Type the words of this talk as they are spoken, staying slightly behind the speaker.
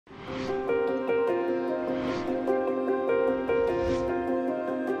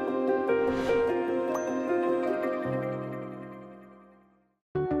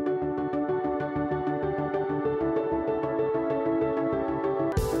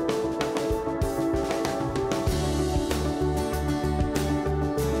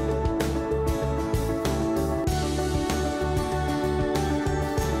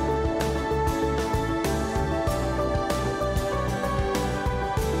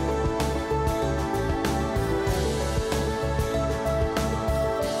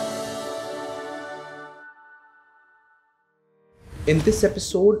In this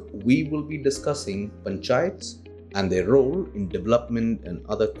episode, we will be discussing Panchayats and their role in development and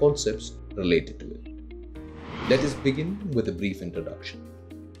other concepts related to it. Let us begin with a brief introduction.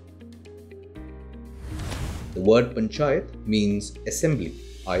 The word Panchayat means assembly,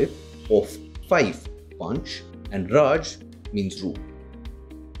 ayat, of 5, Panch, and Raj means rule.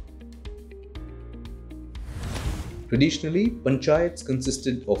 Traditionally, Panchayats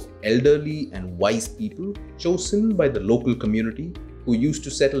consisted of elderly and wise people chosen by the local community who used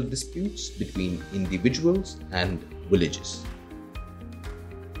to settle disputes between individuals and villages.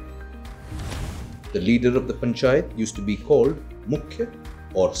 The leader of the Panchayat used to be called Mukhya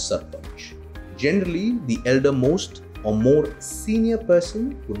or Sarpanch. Generally, the eldermost or more senior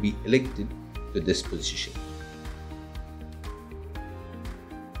person would be elected to this position.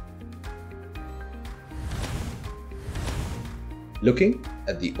 Looking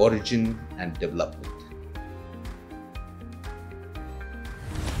at the origin and development,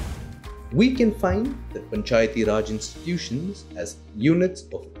 we can find that Panchayati Raj institutions as units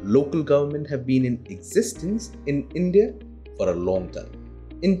of local government have been in existence in India for a long time,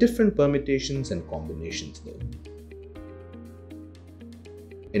 in different permutations and combinations though.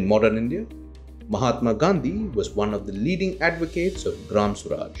 In modern India, Mahatma Gandhi was one of the leading advocates of Gram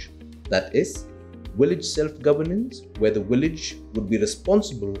Swaraj, that is, village self-governance where the village would be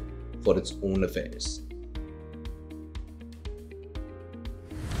responsible for its own affairs.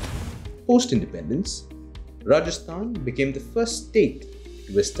 Post-independence, Rajasthan became the first state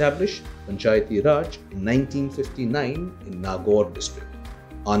to establish Panchayati Raj in 1959 in Nagaur district.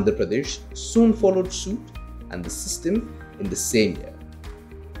 Andhra Pradesh soon followed suit and the system in the same year.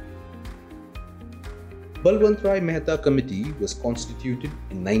 Balwantrai Mehta Committee was constituted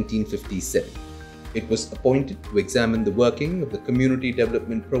in 1957. It was appointed to examine the working of the Community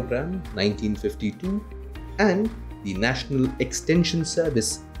Development Programme 1952 and the National Extension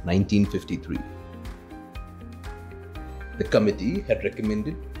Service 1953. The committee had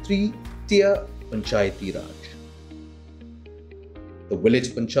recommended 3-tier Panchayati Raj. The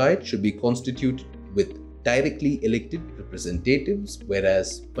village Panchayat should be constituted with directly elected representatives,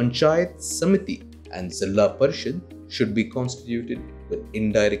 whereas Panchayat Samiti and Zilla Parishad should be constituted with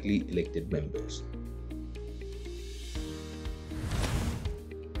indirectly elected members.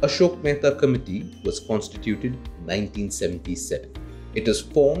 Ashok Mehta Committee was constituted in 1977. It was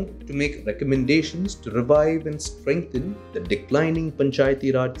formed to make recommendations to revive and strengthen the declining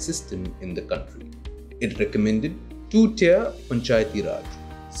Panchayati Raj system in the country. It recommended 2-tier Panchayati Raj,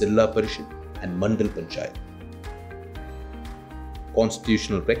 Zilla Parishad and Mandal Panchayat.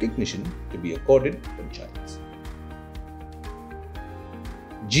 Constitutional recognition to be accorded to Panchayats.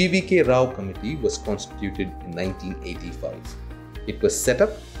 GVK Rao Committee was constituted in 1985. It was set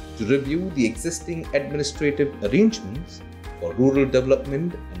up to review the existing administrative arrangements for rural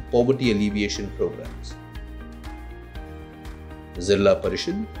development and poverty alleviation programs. The Zilla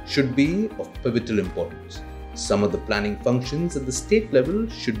Parishad should be of pivotal importance. Some of the planning functions at the state level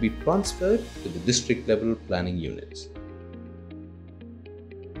should be transferred to the district level planning units.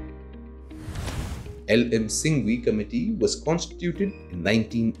 L.M. Singhvi Committee was constituted in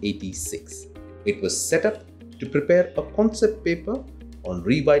 1986. It was set up to prepare a concept paper on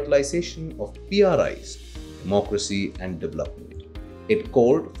revitalization of PRIs, democracy and development. It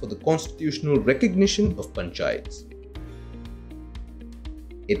called for the constitutional recognition of Panchayats.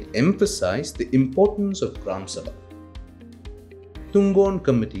 It emphasized the importance of Gram Sabha. Tungon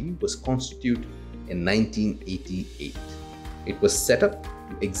Committee was constituted in 1988. It was set up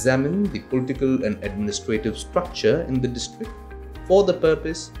to examine the political and administrative structure in the district for the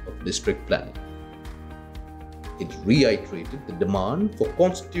purpose of district planning. It reiterated the demand for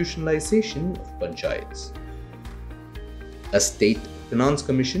constitutionalization of Panchayats. A state finance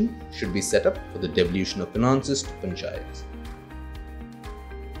commission should be set up for the devolution of finances to Panchayats.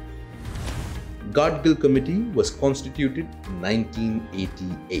 Gadgil Committee was constituted in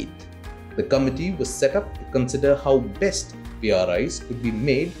 1988. The committee was set up to consider how best PRIs could be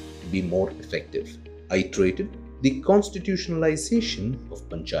made to be more effective. Iterated the constitutionalization of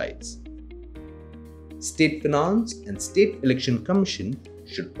Panchayats. State Finance and State Election Commission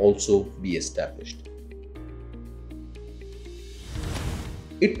should also be established.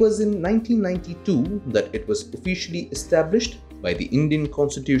 It was in 1992 that it was officially established by the Indian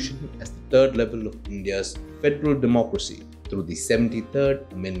Constitution as the third level of India's federal democracy through the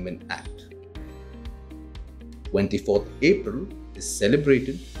 73rd Amendment Act. 24th April is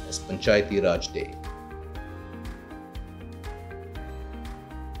celebrated as Panchayati Raj Day.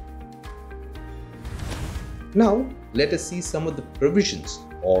 Now, let us see some of the provisions,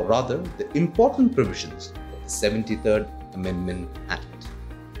 or rather the important provisions of the 73rd Amendment Act.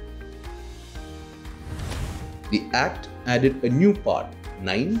 The Act added a new Part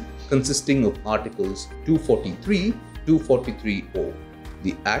 9 consisting of Articles 243 to 243O.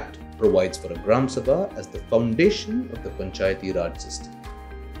 The Act provides for a Gram Sabha as the foundation of the Panchayati Raj system.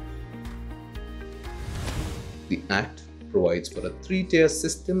 The Act provides for a 3-tier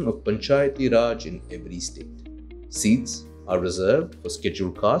system of Panchayati Raj in every state. Seats are reserved for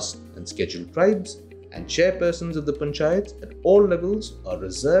scheduled castes and scheduled tribes, and chairpersons of the Panchayats at all levels are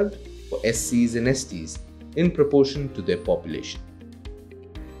reserved for SCs and STs in proportion to their population.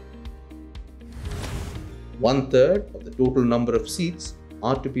 1/3 of the total number of seats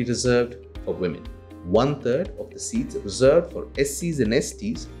are to be reserved for women. 1/3 of the seats reserved for SCs and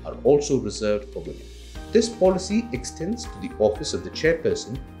STs are also reserved for women. This policy extends to the office of the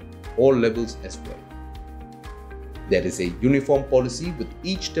chairperson at all levels as well. There is a uniform policy with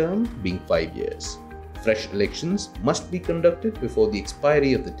each term being 5 years. Fresh elections must be conducted before the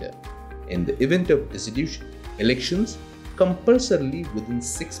expiry of the term. In the event of dissolution, elections compulsorily within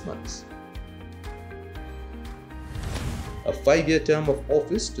 6 months. A 5-year term of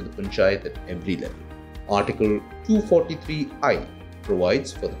office to the Panchayat at every level. Article 243I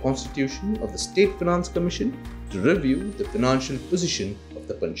provides for the constitution of the State Finance Commission to review the financial position of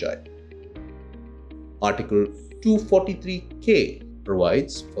the Panchayat. Article 243K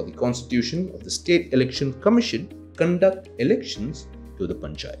provides for the constitution of the State Election Commission to conduct elections to the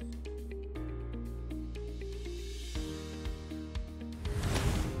Panchayat.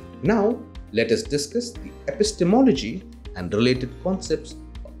 Now, let us discuss the epistemology and related concepts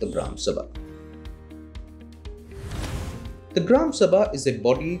of the Gram Sabha. The Gram Sabha is a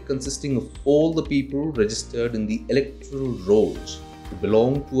body consisting of all the people registered in the electoral rolls who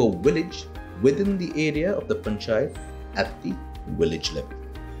belong to a village within the area of the Panchayat at the village level.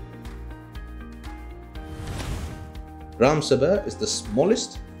 Gram Sabha is the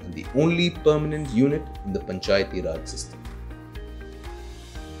smallest and the only permanent unit in the Panchayati Raj system.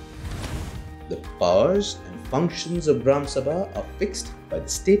 The powers and functions of Gram Sabha are fixed by the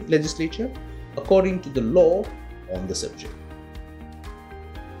state legislature according to the law on the subject.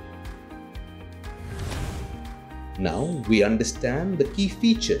 Now we understand the key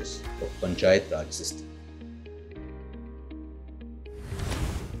features of Panchayat Raj system.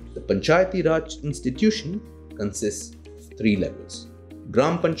 The Panchayati Raj institution consists of 3 levels: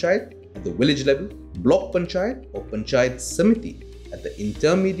 Gram Panchayat at the village level, Block Panchayat or Panchayat Samiti at the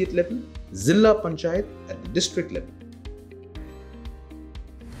intermediate level, Zilla Panchayat at the district level.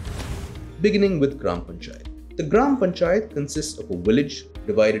 Beginning with Gram Panchayat. The Gram Panchayat consists of a village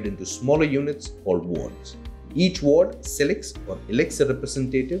divided into smaller units called wards. Each ward selects or elects a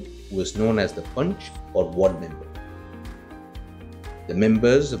representative who is known as the Panch or ward member. The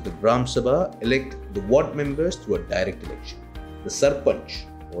members of the Gram Sabha elect the ward members through a direct election. The Sarpanch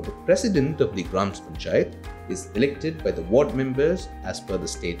or the president of the Gram Panchayat is elected by the ward members as per the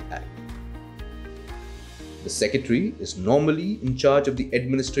State Act. The secretary is normally in charge of the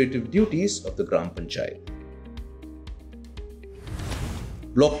administrative duties of the Gram Panchayat.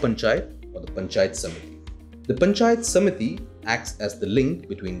 Block Panchayat or the Panchayat Samiti. The Panchayat Samiti acts as the link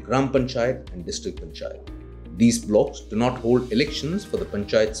between Gram Panchayat and District Panchayat. These blocks do not hold elections for the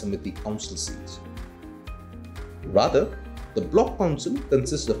Panchayat Samiti council seats. Rather, the block council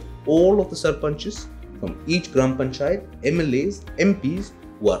consists of all of the Sarpanches from each Gram Panchayat, MLAs, MPs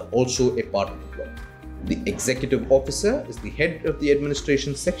who are also a part of the block. The executive officer is the head of the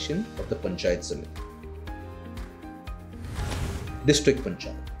administration section of the Panchayat Samiti. District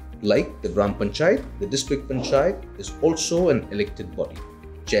Panchayat. Like the Gram Panchayat, the District Panchayat is also an elected body.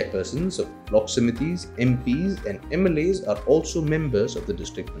 Chairpersons of block samitis, MPs and MLAs are also members of the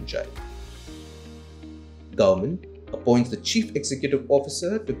District Panchayat. Government appoints the Chief Executive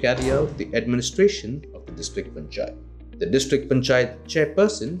Officer to carry out the administration of the District Panchayat. The District Panchayat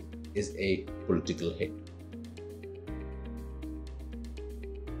Chairperson is a political head.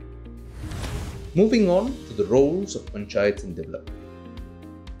 Moving on to the roles of Panchayats in development.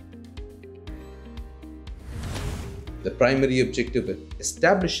 The primary objective of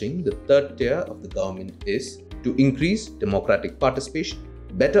establishing the 3rd tier of the government is to increase democratic participation,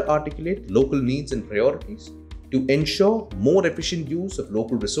 better articulate local needs and priorities, to ensure more efficient use of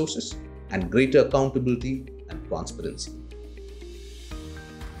local resources, and greater accountability and transparency.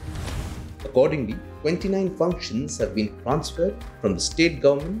 Accordingly, 29 functions have been transferred from the state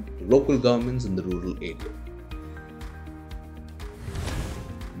government to local governments in the rural area.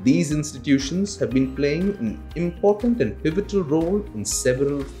 These institutions have been playing an important and pivotal role in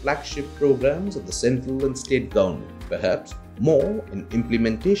several flagship programs of the central and state government, perhaps more in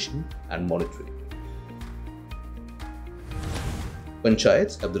implementation and monitoring.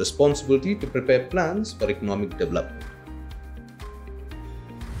 Panchayats have the responsibility to prepare plans for economic development.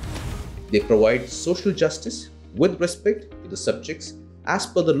 They provide social justice with respect to the subjects as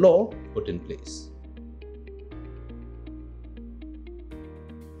per the law put in place.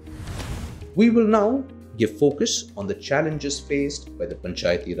 We will now give focus on the challenges faced by the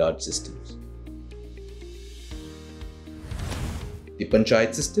Panchayati Raj systems. The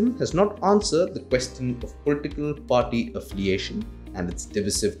Panchayat system has not answered the question of political party affiliation and its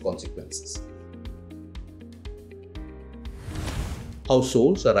divisive consequences.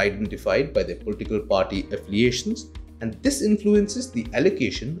 Households are identified by their political party affiliations, and this influences the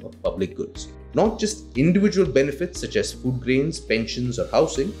allocation of public goods. Not just individual benefits such as food grains, pensions or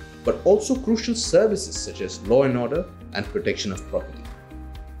housing, but also crucial services such as law and order and protection of property.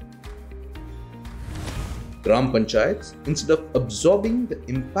 Gram Panchayats, instead of absorbing the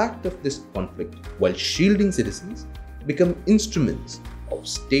impact of this conflict while shielding citizens, become instruments of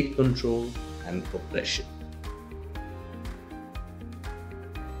state control and oppression.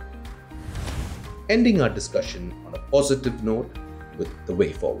 Ending our discussion on a positive note with the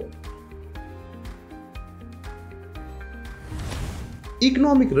way forward.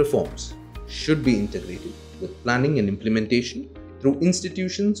 Economic reforms should be integrated with planning and implementation through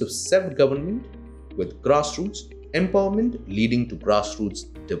institutions of self-government with grassroots empowerment leading to grassroots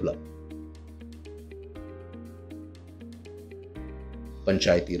development.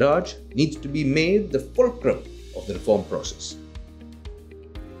 Panchayati Raj needs to be made the fulcrum of the reform process.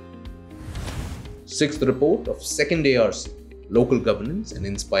 Sixth report of second ARC, Local Governance and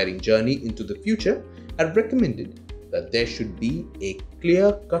Inspiring Journey into the Future, had recommended that there should be a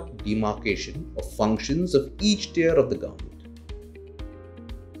clear-cut demarcation of functions of each tier of the government.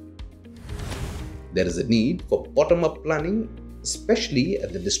 There is a need for bottom-up planning, especially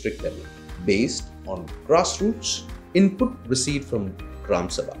at the district level, based on grassroots input received from Gram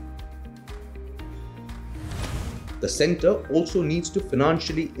Sabha. The centre also needs to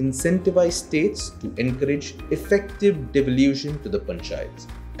financially incentivize states to encourage effective devolution to the panchayats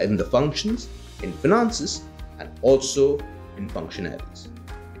in the functions, in finances, and also in functionaries.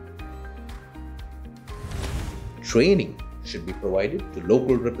 Training should be provided to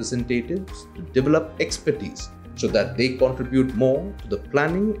local representatives to develop expertise so that they contribute more to the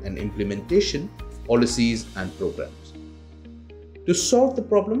planning and implementation of policies and programs. To solve the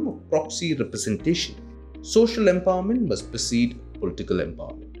problem of proxy representation, social empowerment must precede political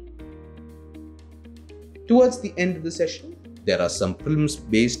empowerment. Towards the end of the session, there are some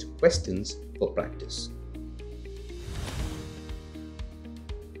prelims-based questions for practice.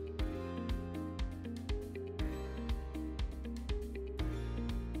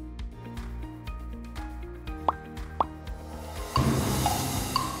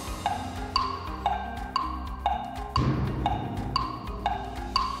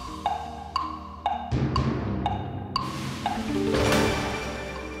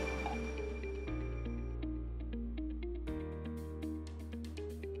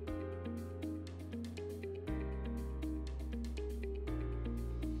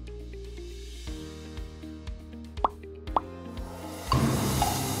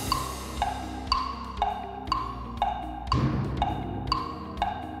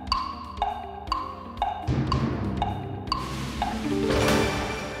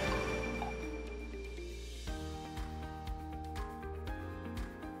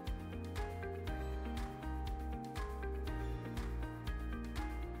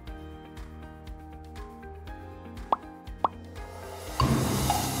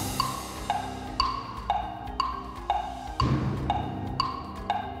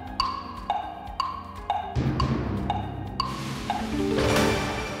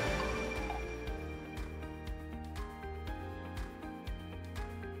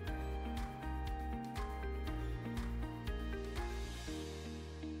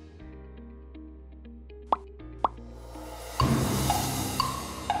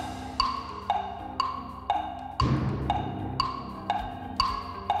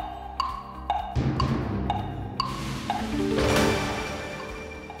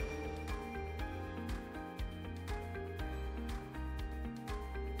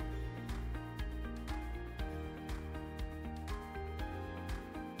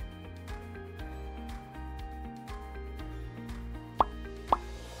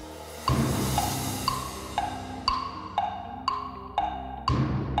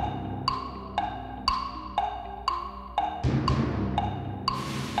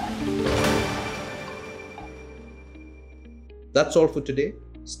 That's all for today.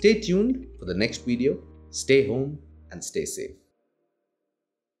 Stay tuned for the next video. Stay home and stay safe.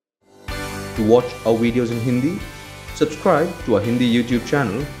 To watch our videos in Hindi, Subscribe to our Hindi YouTube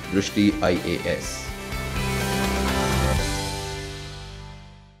channel, Drishti IAS.